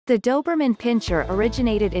The Doberman Pinscher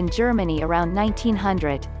originated in Germany around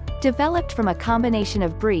 1900, developed from a combination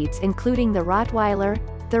of breeds including the Rottweiler,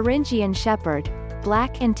 Thuringian Shepherd,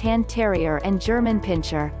 Black and Tan Terrier and German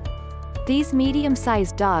Pinscher. These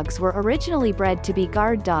medium-sized dogs were originally bred to be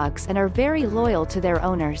guard dogs and are very loyal to their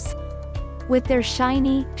owners. With their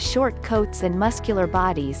shiny, short coats and muscular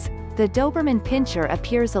bodies, the Doberman Pinscher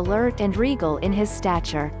appears alert and regal in his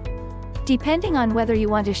stature. Depending on whether you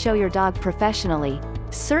want to show your dog professionally,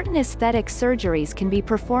 certain aesthetic surgeries can be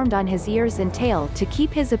performed on his ears and tail to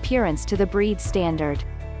keep his appearance to the breed standard.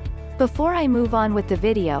 Before I move on with the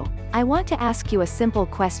video, I want to ask you a simple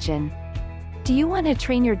question. Do you want to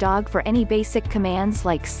train your dog for any basic commands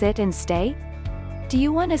like sit and stay? Do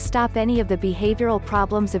you want to stop any of the behavioral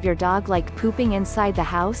problems of your dog like pooping inside the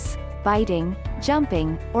house, biting,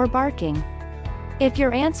 jumping, or barking? If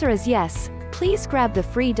your answer is yes, please grab the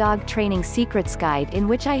free Dog Training Secrets Guide in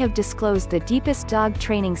which I have disclosed the deepest dog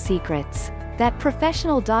training secrets that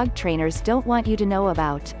professional dog trainers don't want you to know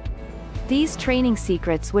about. These training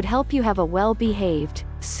secrets would help you have a well-behaved,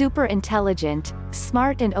 super intelligent,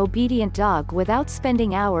 smart and obedient dog without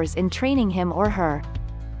spending hours in training him or her.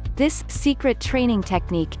 This secret training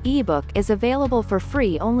technique ebook is available for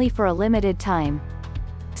free only for a limited time.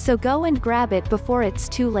 So go and grab it before it's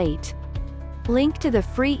too late. Link to the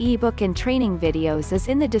free ebook and training videos is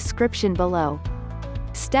in the description below.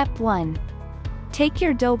 Step 1. Take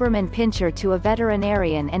your Doberman Pinscher to a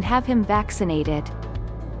veterinarian and have him vaccinated.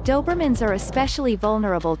 Dobermans are especially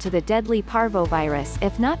vulnerable to the deadly parvovirus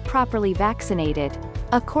if not properly vaccinated,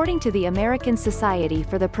 according to the American Society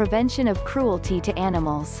for the Prevention of Cruelty to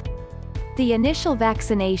Animals. The initial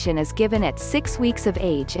vaccination is given at 6 weeks of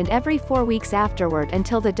age and every 4 weeks afterward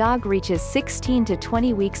until the dog reaches 16 to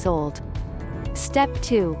 20 weeks old. Step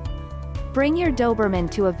 2. Bring your Doberman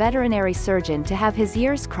to a veterinary surgeon to have his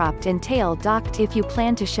ears cropped and tail docked if you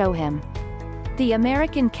plan to show him. The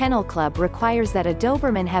American Kennel Club requires that a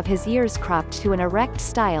Doberman have his ears cropped to an erect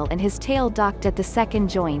style and his tail docked at the second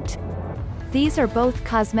joint. These are both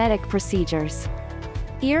cosmetic procedures.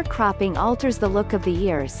 Ear cropping alters the look of the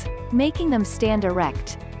ears, making them stand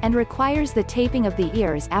erect, and requires the taping of the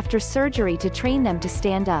ears after surgery to train them to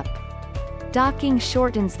stand up. Docking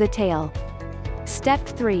shortens the tail. Step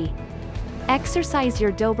 3. Exercise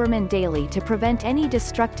your Doberman daily to prevent any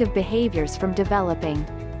destructive behaviors from developing.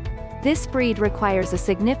 This breed requires a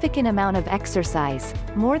significant amount of exercise,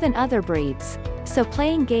 more than other breeds, so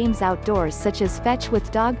playing games outdoors such as fetch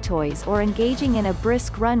with dog toys or engaging in a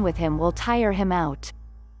brisk run with him will tire him out.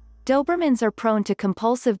 Dobermans are prone to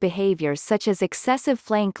compulsive behaviors such as excessive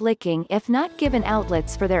flank licking if not given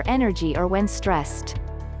outlets for their energy or when stressed.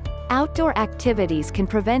 Outdoor activities can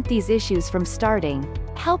prevent these issues from starting,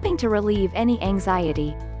 helping to relieve any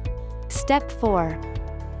anxiety. Step 4.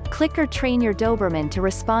 Clicker train your Doberman to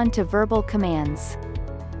respond to verbal commands.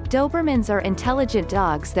 Dobermans are intelligent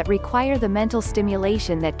dogs that require the mental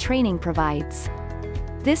stimulation that training provides.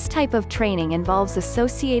 This type of training involves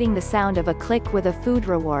associating the sound of a click with a food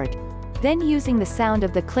reward, then using the sound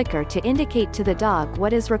of the clicker to indicate to the dog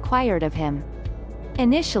what is required of him.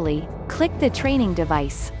 Initially, click the training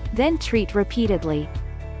device, then treat repeatedly.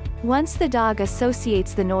 Once the dog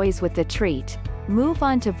associates the noise with the treat, move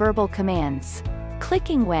on to verbal commands.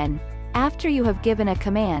 Clicking when, after you have given a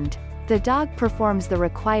command, the dog performs the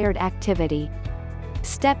required activity.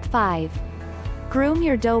 Step 5. Groom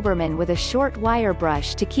your Doberman with a short wire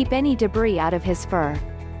brush to keep any debris out of his fur.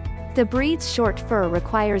 The breed's short fur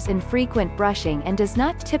requires infrequent brushing and does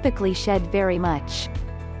not typically shed very much.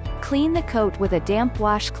 Clean the coat with a damp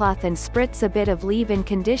washcloth and spritz a bit of leave-in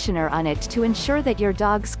conditioner on it to ensure that your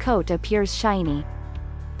dog's coat appears shiny.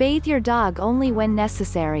 Bathe your dog only when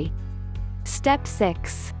necessary. Step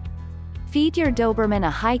 6. Feed your Doberman a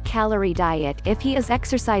high-calorie diet if he is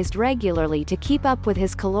exercised regularly to keep up with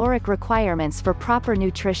his caloric requirements for proper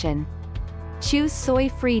nutrition. Choose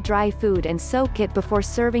soy-free dry food and soak it before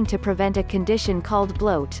serving to prevent a condition called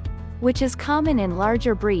bloat, which is common in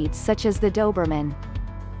larger breeds such as the Doberman.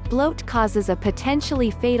 Bloat causes a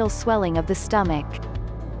potentially fatal swelling of the stomach.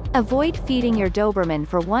 Avoid feeding your Doberman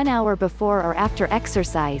for 1 hour before or after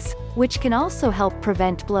exercise, which can also help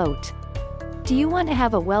prevent bloat. Do you want to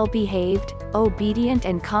have a well-behaved, obedient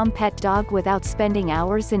and calm pet dog without spending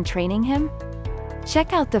hours in training him?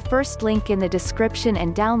 Check out the first link in the description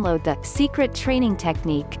and download the Secret Training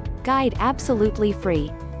Technique Guide absolutely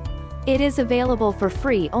free. It is available for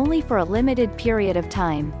free only for a limited period of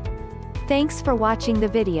time. Thanks for watching the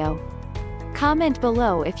video. Comment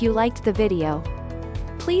below if you liked the video.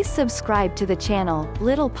 Please subscribe to the channel,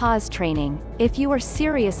 Little Paws Training, if you are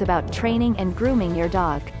serious about training and grooming your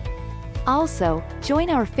dog. Also, join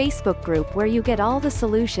our Facebook group where you get all the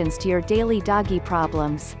solutions to your daily doggy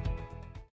problems.